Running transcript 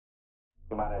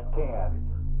Minus 10,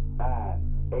 9,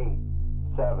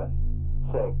 8, 7,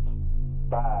 6,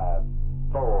 5,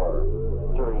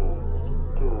 4, 3,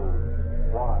 2,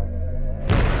 1.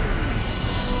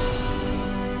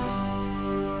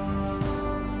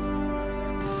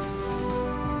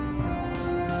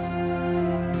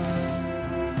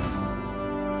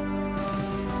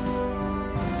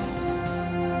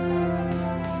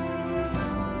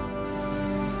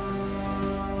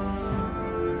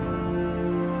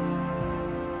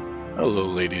 Hello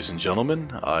ladies and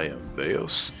gentlemen, I am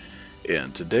Vaos,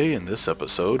 and today in this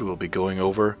episode we'll be going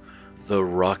over the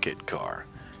rocket car.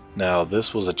 Now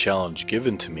this was a challenge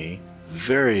given to me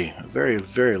very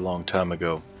long time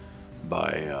ago by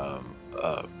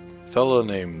a fellow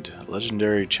named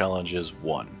Legendary Challenges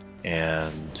 1,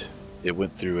 and it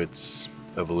went through its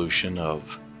evolution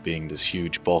of being this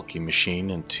huge bulky machine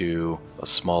into a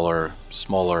smaller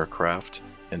craft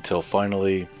until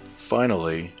finally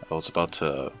I was about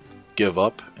to give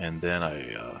up, and then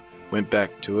I went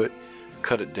back to it,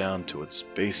 cut it down to its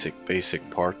basic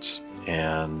parts,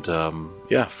 and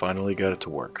yeah, finally got it to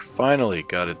work.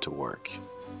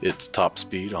 Its top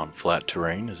speed on flat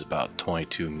terrain is about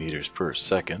 22 meters per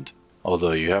second.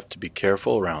 Although you have to be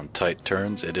careful around tight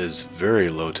turns, it is very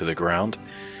low to the ground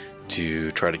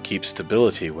to try to keep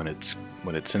stability. When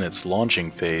it's in its launching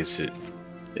phase,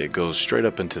 it goes straight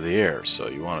up into the air, so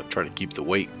you want to try to keep the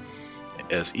weight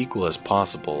as equal as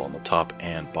possible on the top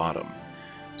and bottom.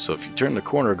 So if you turn the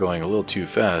corner going a little too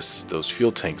fast, those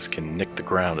fuel tanks can nick the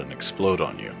ground and explode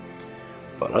on you.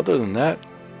 But other than that,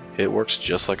 it works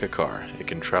just like a car. It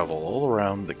can travel all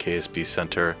around the KSP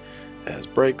center, has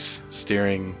brakes,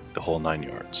 steering, the whole 9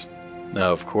 yards.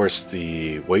 Now of course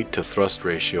the weight to thrust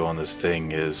ratio on this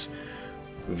thing is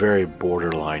very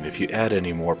borderline. If you add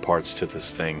any more parts to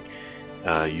this thing,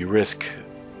 you risk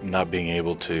not being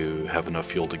able to have enough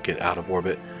fuel to get out of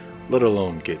orbit, let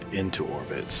alone get into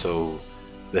orbit. So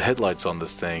the headlights on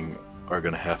this thing are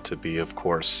going to have to be, of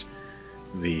course,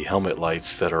 the helmet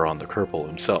lights that are on the Kerbal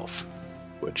himself,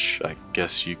 which I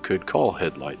guess you could call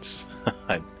headlights.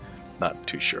 I'm not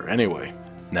too sure. Anyway,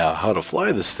 now how to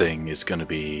fly this thing is going to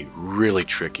be really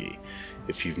tricky.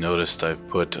 If you've noticed, I've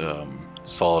put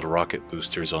solid rocket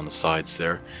boosters on the sides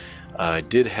there. I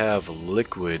did have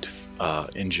liquid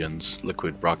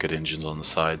rocket engines on the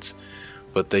sides,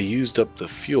 but they used up the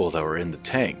fuel that were in the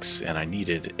tanks, and I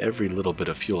needed every little bit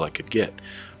of fuel I could get.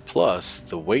 Plus,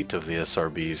 the weight of the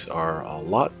SRBs are a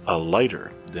lot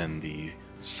lighter than the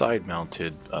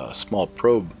side-mounted small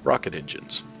probe rocket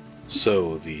engines.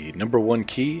 So the number 1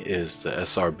 key is the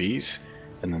SRBs,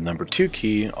 and the number 2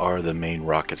 key are the main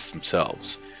rockets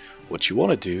themselves. What you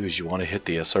want to do is you want to hit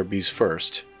the SRBs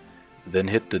first, then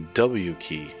hit the W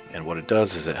key, and what it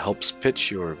does is it helps pitch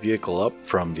your vehicle up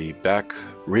from the back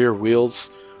rear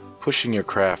wheels, pushing your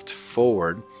craft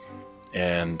forward.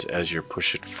 And as your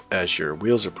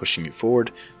wheels are pushing you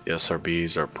forward, the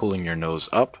SRBs are pulling your nose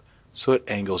up, so it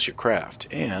angles your craft.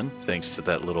 And thanks to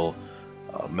that little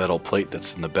metal plate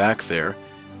that's in the back there,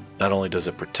 not only does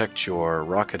it protect your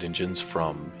rocket engines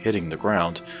from hitting the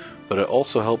ground, but it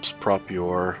also helps prop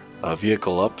your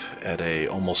vehicle up at a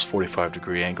almost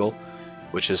 45-degree angle,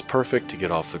 which is perfect to get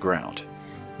off the ground.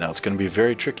 Now it's going to be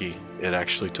very tricky. It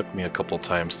actually took me a couple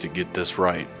times to get this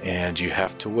right, and you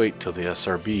have to wait till the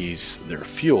SRBs, their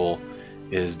fuel,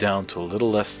 is down to a little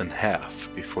less than half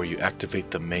before you activate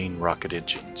the main rocket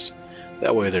engines.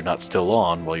 That way they're not still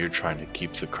on while you're trying to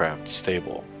keep the craft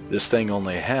stable. This thing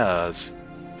only has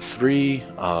three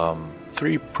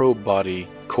probe body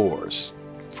cores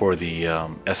for the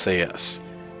SAS.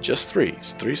 Just three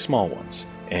small ones.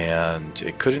 And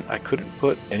I couldn't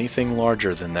put anything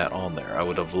larger than that on there. I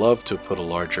would have loved to put a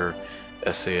larger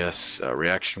SAS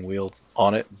reaction wheel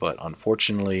on it, but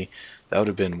unfortunately that would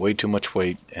have been way too much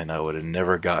weight, and I would have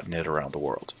never gotten it around the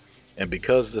world. And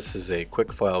because this is a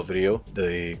quick file video,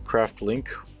 the craft link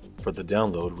for the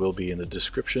download will be in the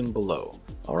description below.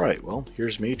 Alright, well,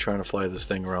 here's me trying to fly this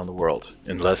thing around the world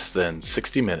in less than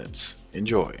 60 minutes.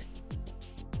 Enjoy!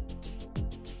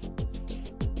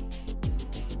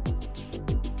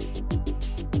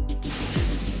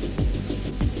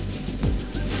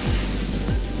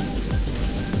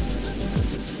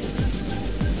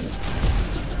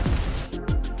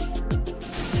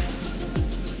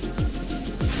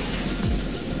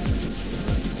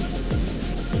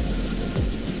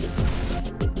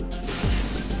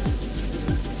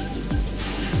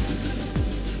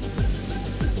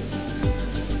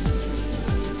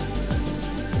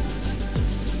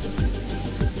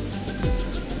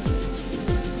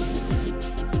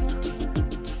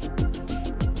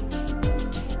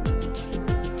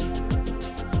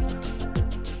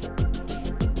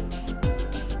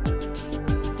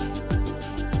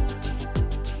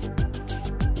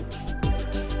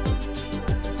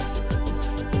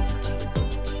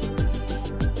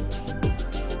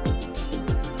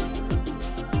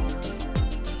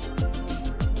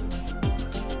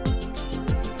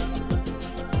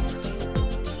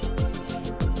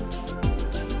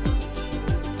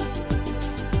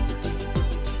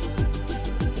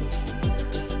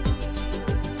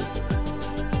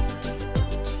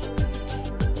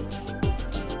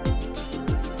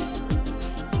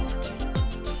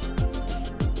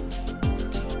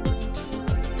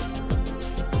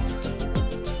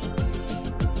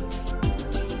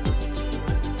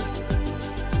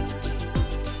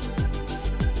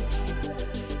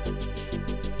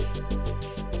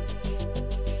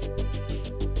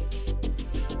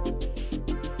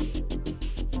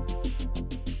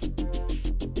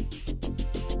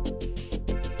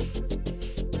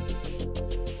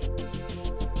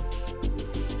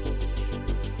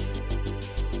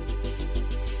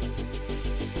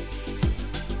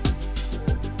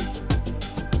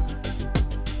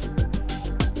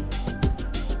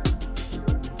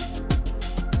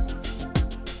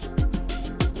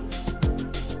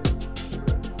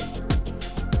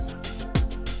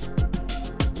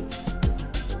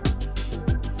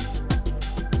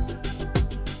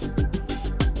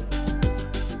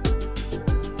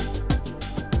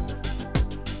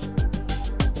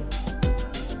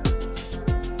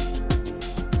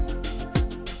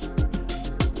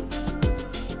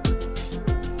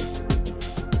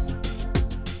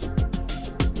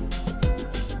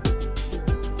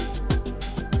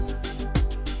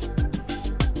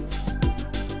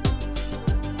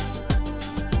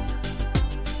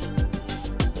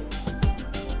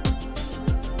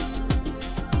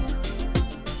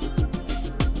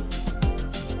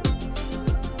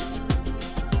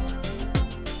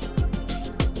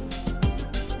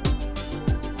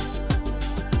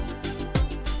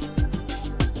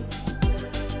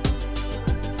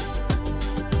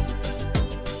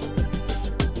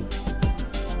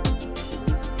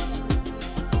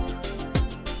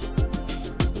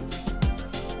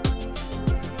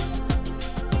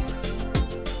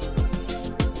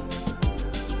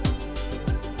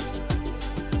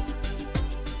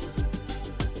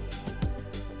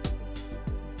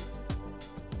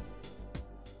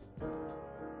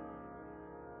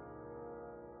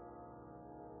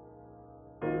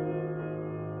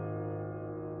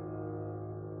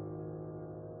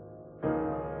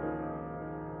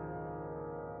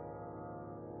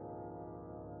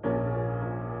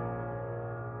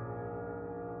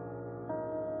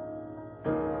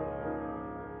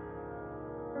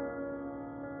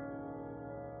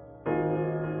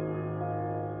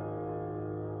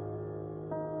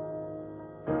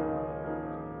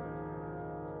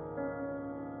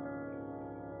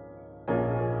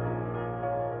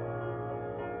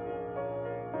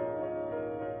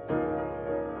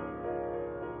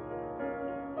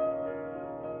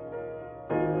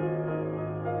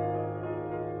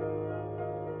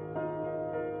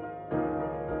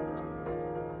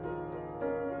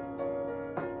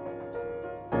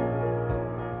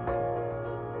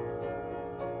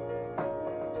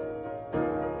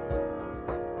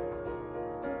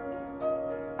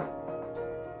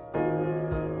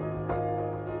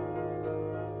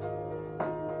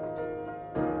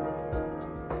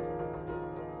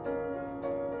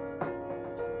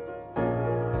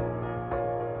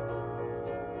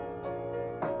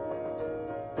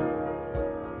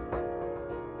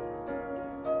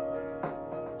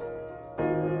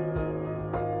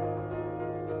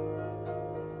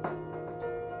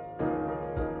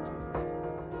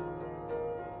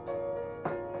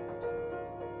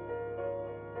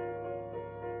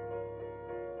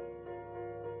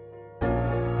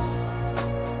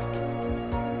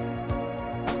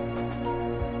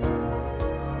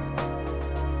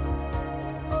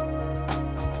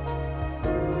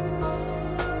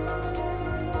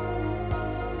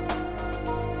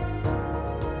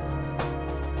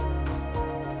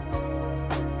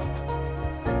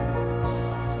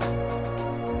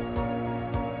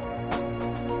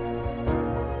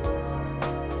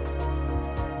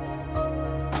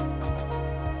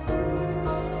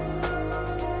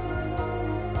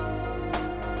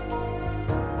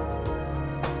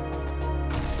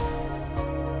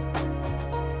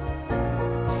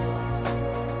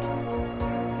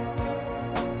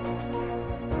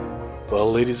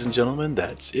 Well, ladies and gentlemen,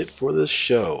 that's it for this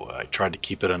show. I tried to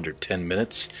keep it under 10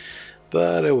 minutes,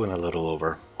 but I went a little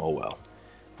over. Oh well.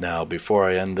 Now, before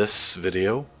I end this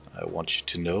video, I want you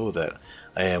to know that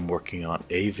I am working on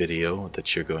a video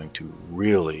that you're going to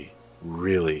really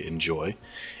enjoy.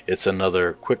 It's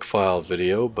another quick file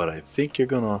video, but I think you're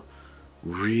gonna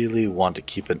really want to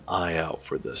keep an eye out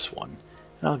for this one.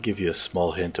 And I'll give you a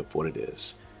small hint of what it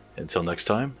is. Until next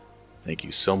time, thank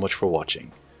you so much for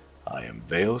watching. I am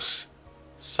Vaos,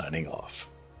 signing off.